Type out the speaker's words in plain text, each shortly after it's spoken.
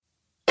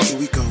Here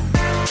we go.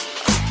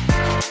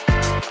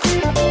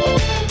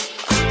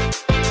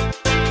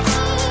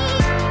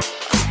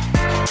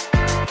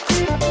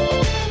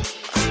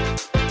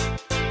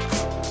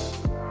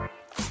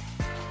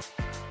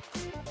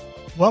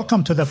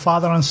 Welcome to the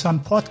Father and Son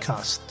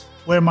podcast,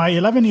 where my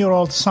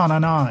 11-year-old son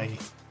and I,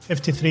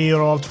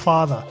 53-year-old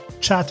father,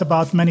 chat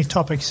about many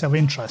topics of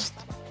interest.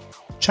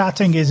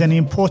 Chatting is an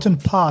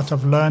important part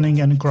of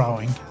learning and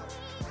growing.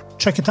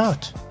 Check it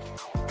out.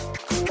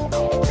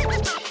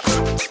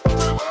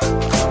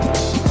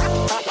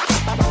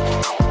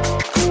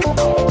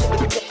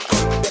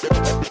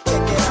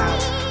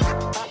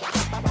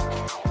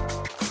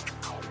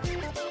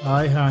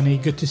 Hi, honey.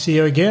 Good to see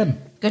you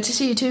again. Good to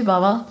see you too,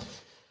 Baba.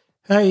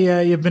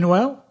 Hey, you've been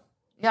well?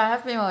 Yeah, I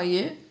have been well.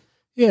 You?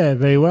 Yeah,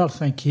 very well,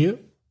 thank you.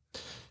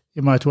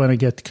 You might want to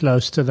get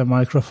close to the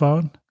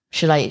microphone.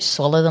 Should I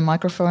swallow the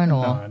microphone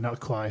or? No, not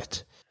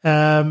quite.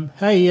 The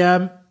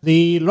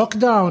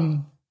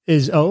lockdown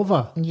is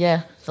over.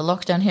 Yeah, the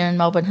lockdown here in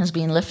Melbourne has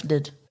been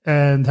lifted.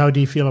 And how do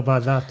you feel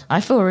about that? I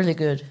feel really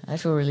good.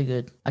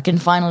 I can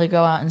finally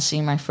go out and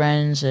see my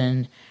friends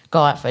and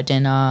go out for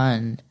dinner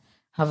and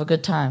have a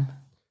good time.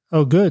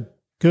 Oh, good.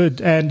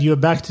 And you're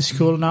back to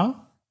school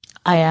now?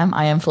 I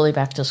am fully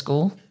back to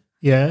school.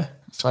 Yeah.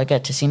 So I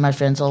get to see my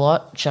friends a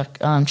lot, check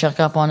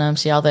up on them,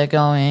 see how they're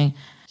going,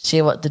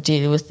 see what the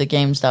deal with the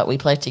games that we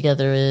play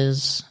together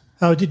is.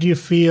 How did you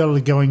feel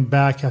going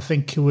back? I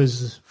think it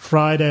was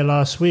Friday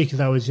last week.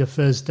 That was your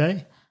first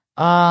day?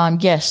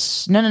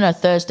 Yes. No,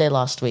 Thursday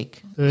last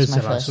week.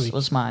 Thursday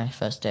was my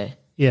first day.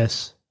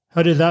 Yes.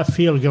 How did that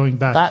feel going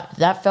back?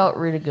 That felt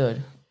really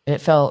good. It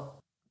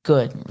felt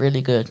good,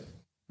 really good.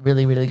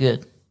 Really, really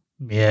good.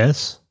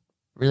 Yes.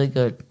 Really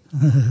good.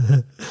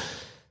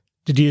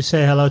 Did you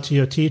say hello to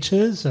your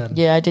teachers?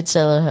 Yeah, I did say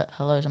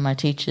hello to my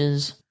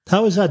teachers.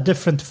 How is that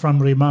different from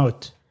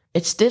remote?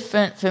 It's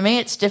different. For me,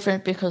 it's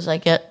different because I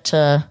get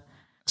to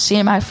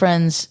see my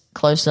friends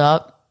close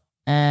up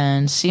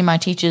and see my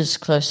teachers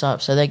close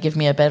up. So they give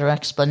me a better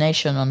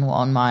explanation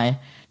on my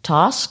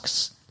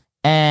tasks.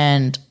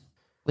 And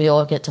we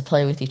all get to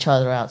play with each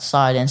other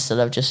outside instead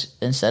of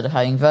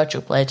having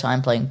virtual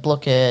playtime, playing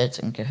Blookit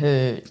and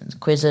Kahoot and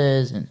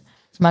quizzes. And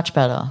it's much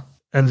better.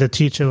 And the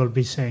teacher will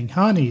be saying,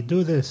 honey,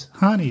 do this.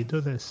 Honey, do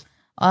this.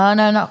 No,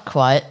 not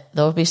quite.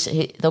 They'll be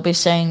saying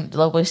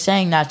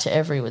that to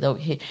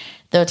everyone.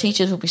 The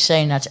teachers will be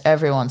saying that to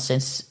everyone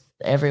since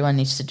everyone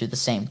needs to do the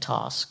same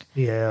task.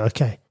 Yeah,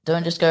 okay.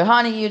 Don't just go,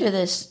 honey, you do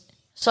this.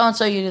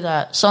 So-and-so, you do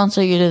that. So-and-so,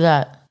 you do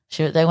that.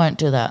 Sure, they won't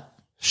do that.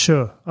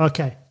 Sure.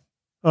 Okay.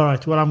 All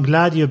right. Well, I'm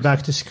glad you're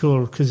back to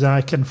school because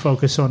I can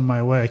focus on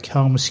my work.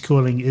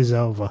 Homeschooling is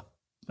over.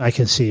 I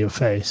can see your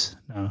face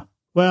now.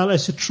 Well,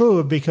 it's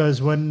true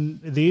because when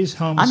these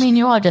I mean,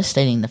 you are just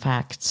stating the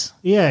facts.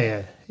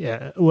 Yeah.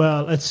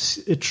 Well, it's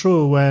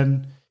true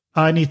when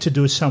I need to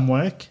do some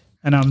work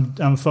and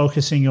I'm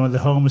focusing on the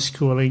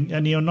homeschooling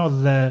and you're not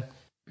the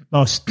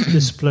most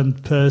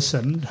disciplined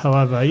person.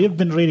 However, you've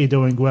been really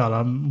doing well.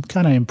 I'm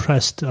kind of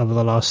impressed over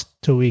the last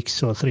 2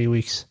 weeks or 3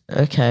 weeks.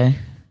 Okay.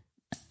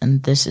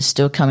 And this is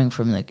still coming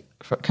from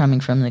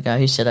the guy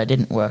who said I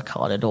didn't work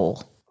hard at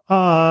all.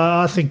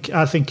 I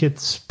think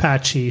it's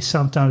patchy.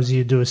 Sometimes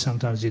you do,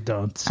 sometimes you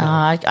don't. So.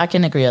 I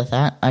can agree with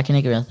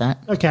that.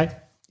 Okay.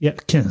 Yeah,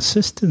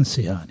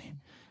 consistency, honey.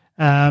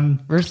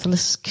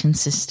 Ruthless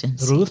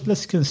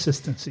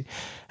consistency.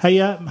 Hey,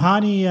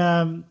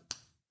 honey,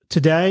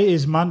 today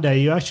is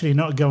Monday. You're actually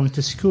not going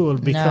to school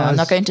because... No, I'm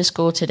not going to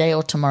school today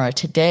or tomorrow.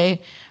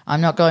 Today,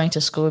 I'm not going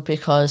to school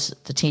because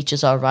the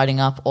teachers are writing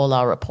up all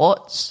our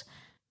reports.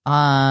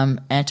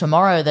 And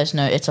tomorrow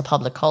it's a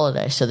public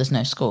holiday, so there's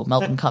no school.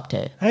 Melbourne Cup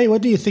Day. Hey,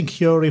 what do you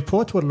think your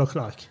report would look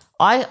like?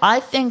 I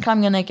think I'm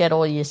going to get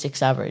all year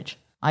 6 average.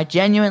 I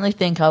genuinely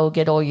think I will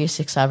get all year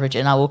 6 average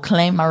and I will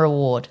claim my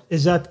reward.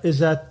 Is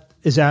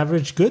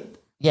average good?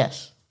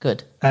 Yes,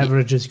 good.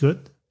 Average is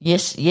good?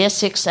 Yes, year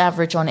 6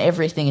 average on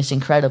everything is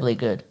incredibly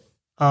good.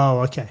 Oh,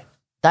 okay.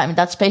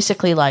 That's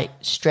basically like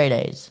straight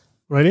A's.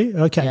 Really?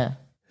 Okay. Yeah.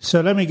 So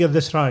let me get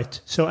this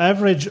right. So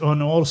average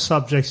on all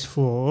subjects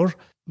 4,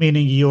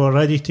 meaning you're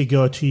ready to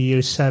go to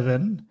year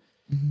 7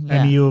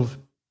 and you've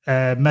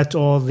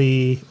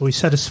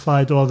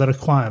satisfied all the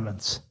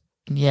requirements.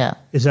 Yeah.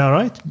 Is that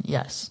right?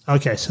 Yes.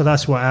 Okay, so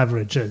that's what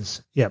average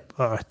is. Yep,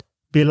 all right.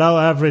 Below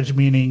average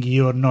meaning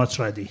you're not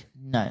ready.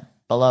 No.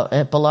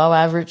 Below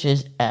average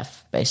is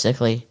F,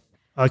 basically.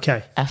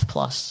 Okay. F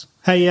plus.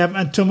 Hey,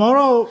 and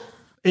tomorrow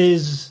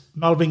is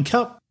Melbourne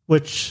Cup,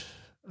 which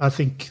I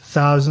think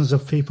thousands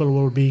of people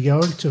will be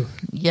going to.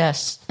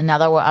 Yes, and now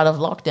that we're out of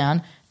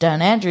lockdown,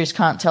 Dan Andrews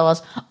can't tell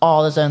us,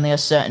 there's only a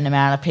certain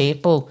amount of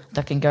people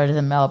that can go to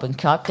the Melbourne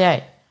Cup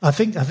Day. I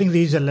think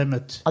there's a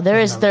limit. There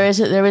is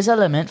a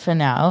limit for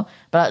now,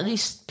 but at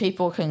least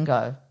people can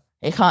go.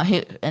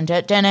 And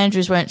Dan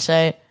Andrews won't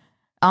say,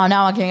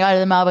 now I can go to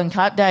the Melbourne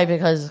Cup Day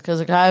because of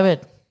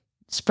COVID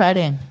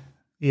spreading.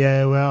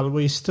 Yeah, well,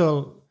 we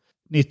still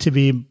need to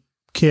be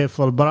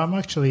careful, but I'm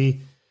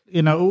actually,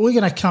 we're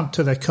going to come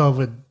to the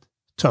COVID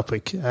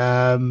topic.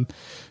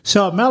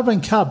 So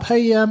Melbourne Cup.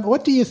 Hey,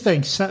 what do you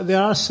think? So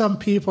there are some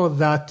people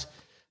that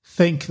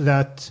think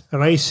that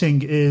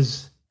racing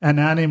is an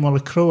animal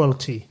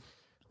cruelty.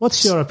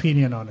 What's your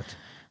opinion on it?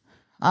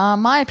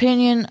 My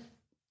opinion,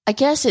 I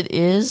guess it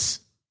is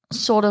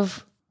sort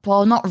of,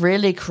 well, not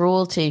really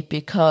cruelty,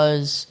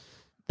 because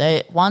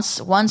they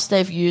once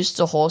they've used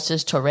the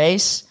horses to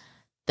race,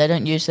 they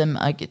don't use them.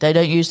 They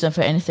don't use them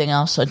for anything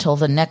else until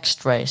the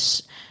next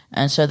race,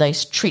 and so they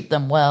treat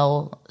them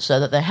well so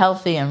that they're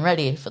healthy and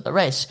ready for the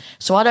race.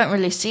 So I don't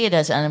really see it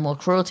as animal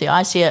cruelty.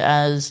 I see it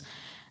as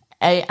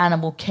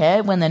animal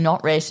care when they're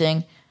not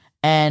racing,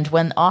 and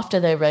when after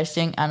they're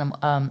racing,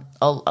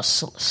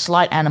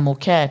 slight animal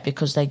care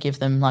because they give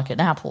them like an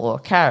apple or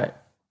a carrot.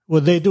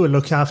 Well, they do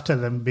look after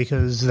them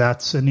because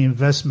that's an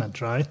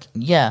investment, right?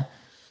 Yeah.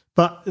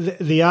 But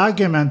the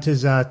argument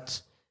is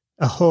that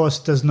a horse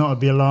does not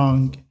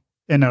belong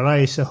in a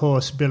race. A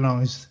horse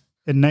belongs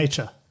in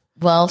nature.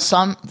 Well,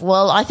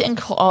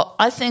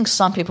 I think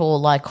some people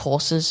will like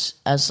horses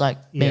as like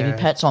maybe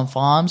pets on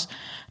farms,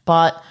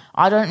 but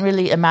I don't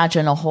really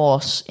imagine a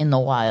horse in the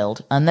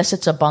wild unless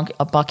it's a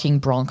bucking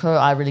bronco.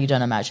 I really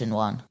don't imagine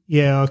one.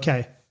 Yeah,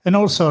 okay. And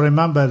also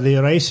remember, the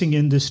racing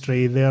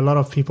industry, there are a lot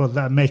of people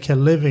that make a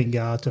living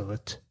out of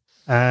it.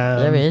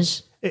 There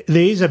is.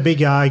 There is a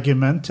big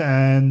argument,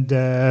 and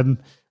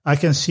I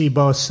can see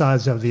both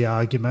sides of the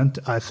argument.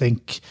 I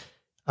think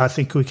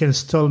we can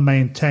still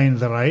maintain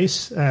the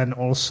race and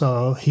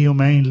also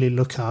humanely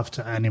look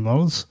after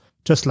animals,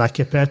 just like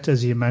a pet,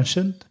 as you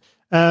mentioned.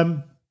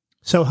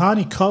 So,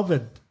 Hani,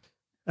 COVID.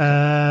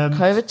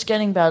 COVID's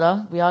getting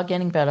better. We are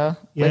getting better.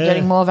 Yeah. We're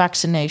getting more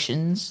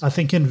vaccinations. I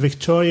think in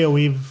Victoria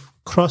we've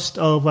crossed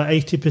over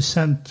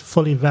 80%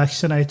 fully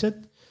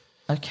vaccinated.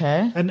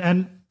 Okay.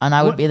 And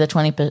I would be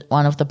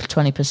one of the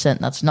 20%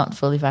 that's not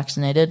fully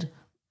vaccinated.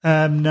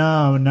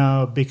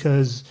 No,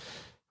 because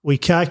we're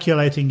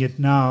calculating it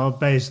now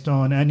based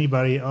on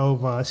anybody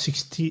over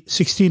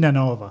 16 and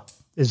over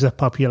is the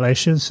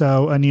population.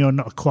 So, and you're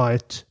not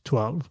quite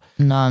 12.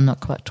 No, I'm not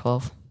quite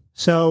 12.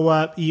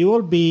 So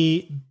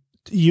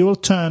you'll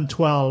turn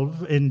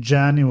 12 in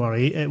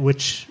January,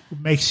 which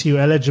makes you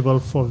eligible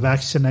for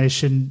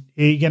vaccination.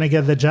 Are you going to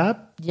get the jab?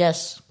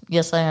 Yes,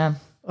 I am.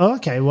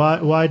 Okay,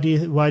 why do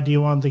you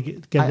want to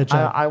get the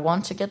jab? I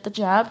want to get the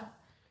jab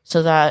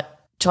so that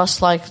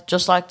just like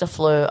the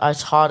flu,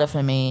 it's harder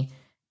for me.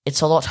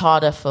 It's a lot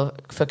harder for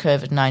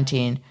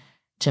COVID-19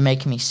 to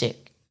make me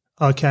sick.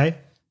 Okay.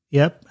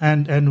 Yep.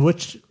 And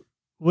which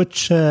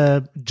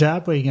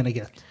jab are you going to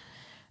get?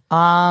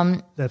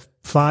 The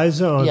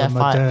Pfizer or the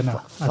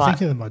Moderna? I think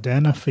the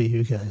Moderna for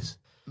you guys.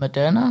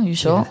 Moderna? You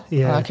sure?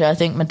 Yeah. Okay, I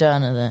think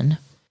Moderna then.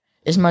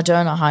 Is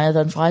Moderna higher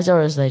than Pfizer,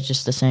 or is they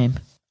just the same?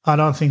 I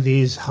don't think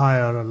these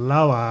higher or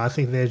lower. I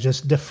think they're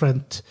just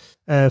different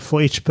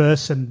for each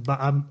person. But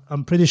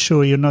I'm pretty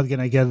sure you're not going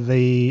to get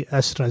the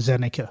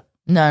AstraZeneca.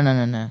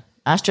 No.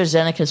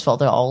 AstraZeneca's for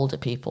the older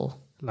people.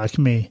 Like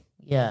me.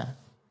 Yeah.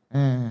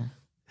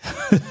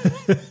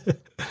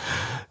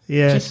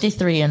 Yes.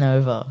 53 and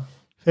over.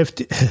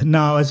 50?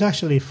 No, it's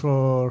actually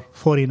for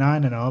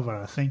 49 and over,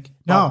 I think.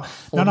 No.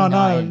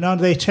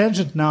 They changed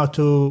it now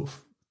to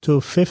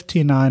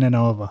 59 and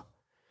over.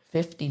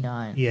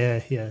 59.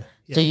 Yeah.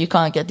 So you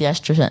can't get the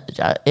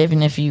AstraZeneca,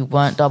 even if you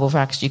weren't double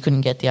vaxxed, you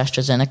couldn't get the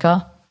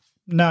AstraZeneca?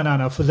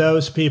 No. For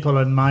those people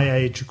in my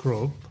age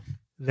group,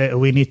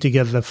 we need to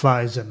get the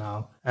Pfizer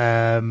now.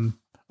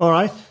 All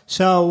right.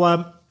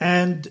 So,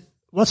 and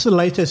what's the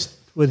latest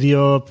with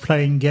your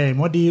playing game?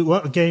 What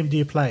game do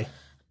you play?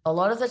 A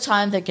lot of the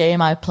time, the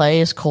game I play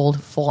is called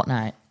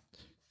Fortnite.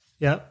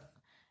 Yeah.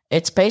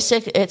 It's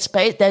basic.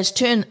 There's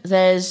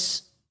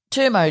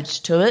two modes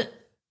to it.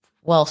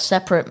 Well,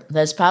 separate.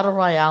 There's Battle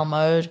Royale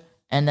mode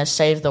and there's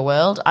Save the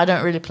World. I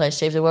don't really play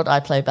Save the World.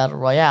 I play Battle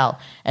Royale.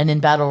 And in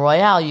Battle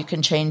Royale, you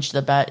can change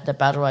the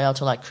Battle Royale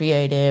to like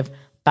creative,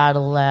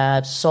 battle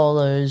labs,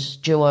 solos,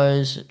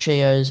 duos,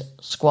 trios,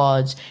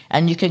 squads.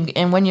 And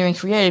when you're in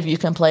creative, you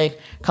can play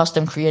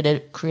custom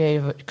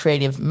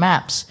creative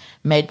maps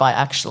made by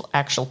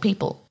actual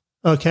people.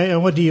 Okay,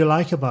 and what do you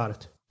like about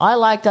it? I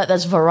like that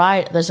there's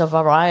a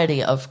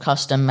variety of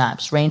custom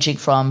maps, ranging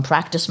from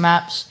practice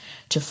maps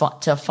to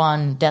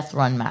fun death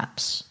run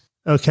maps.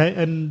 Okay,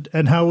 and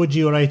how would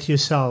you rate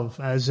yourself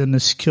as in a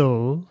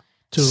skill?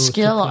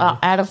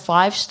 Out of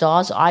 5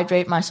 stars, I'd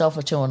rate myself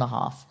a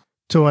 2.5.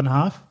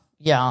 2.5?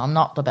 Yeah, I'm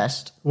not the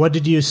best. What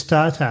did you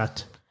start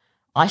at?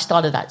 I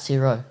started at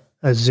 0.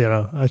 At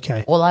 0,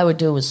 okay. All I would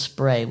do was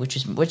spray,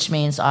 which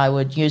means I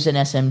would use an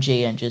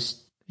SMG and just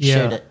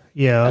shoot it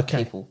at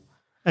people.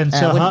 And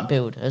so I wouldn't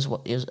build as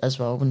well.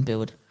 I wouldn't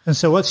build. And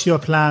so what's your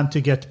plan to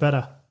get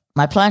better?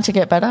 My plan to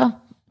get better?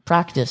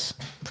 Practice.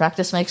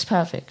 Practice makes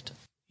perfect.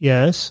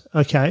 Yes,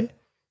 okay.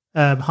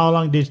 How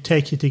long did it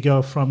take you to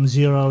go from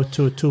 0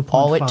 to 2.5?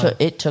 Oh,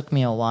 it took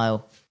me a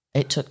while.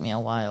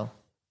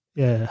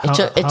 Yeah.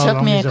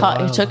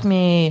 It took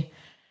me,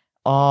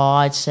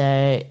 I'd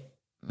say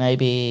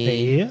maybe a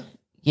year.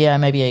 Yeah,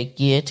 maybe a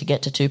year to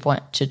get to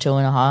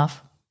 2.5.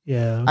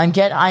 Yeah.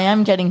 I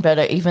am getting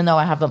better, even though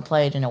I haven't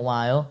played in a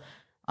while.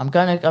 I'm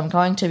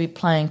going to be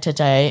playing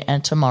today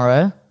and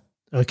tomorrow.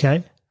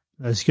 Okay,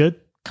 that's good.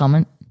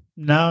 Comment?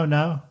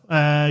 No.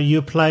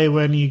 You play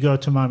when you go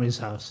to mommy's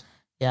house.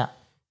 Yeah.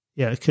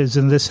 Yeah, because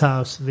in this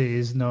house there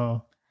is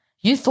no.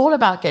 You thought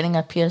about getting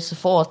a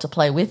PS4 to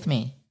play with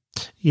me.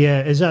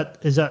 Yeah, is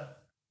that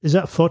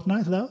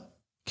Fortnite though?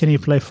 Can you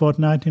play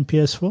Fortnite in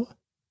PS4?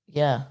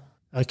 Yeah.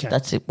 Okay.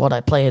 That's what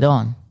I play it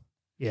on.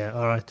 Yeah,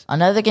 all right.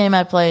 Another game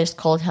I play is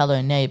called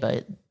Hello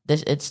Neighbor.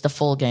 It's the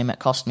full game. It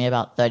cost me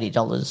about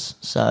 $30,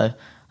 so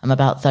I'm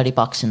about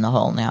 $30 in the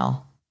hole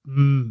now.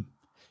 You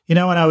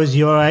know, when I was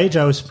your age,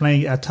 I was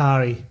playing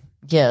Atari.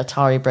 Yeah,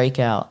 Atari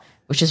Breakout,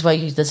 which is where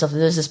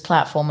there's this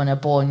platform and a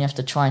board, and you have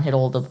to try and hit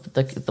all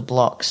the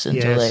blocks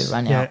until they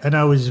run out. Yeah, and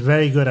I was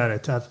very good at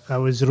it. I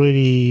was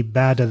really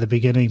bad at the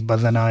beginning, but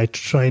then I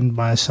trained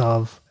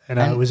myself, and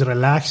I was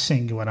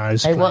relaxing when I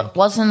was playing.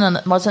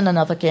 Wasn't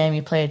another game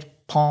you played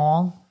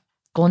Pong?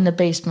 Go in the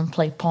basement,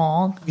 play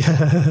Pong.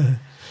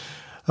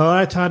 All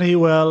right, honey.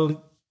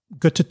 Well,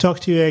 good to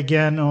talk to you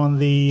again on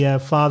the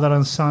Father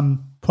and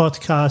Son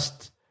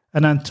podcast.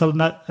 And until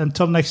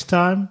next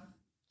time,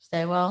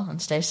 stay well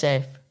and stay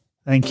safe.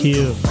 Thank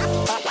you.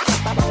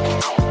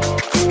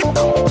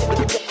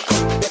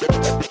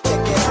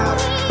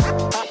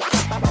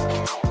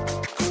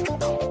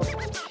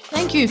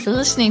 Thank you for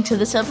listening to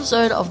this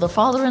episode of the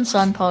Father and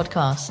Son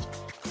podcast.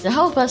 To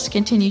help us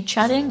continue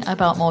chatting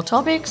about more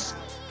topics,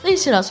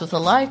 please hit us with a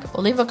like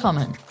or leave a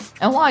comment.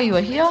 And while you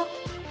are here,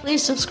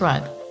 please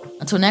subscribe.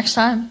 Until next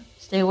time,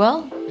 stay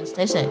well and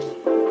stay safe.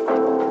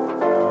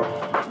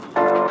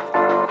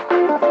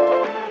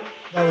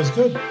 That was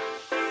good.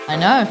 I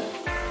know.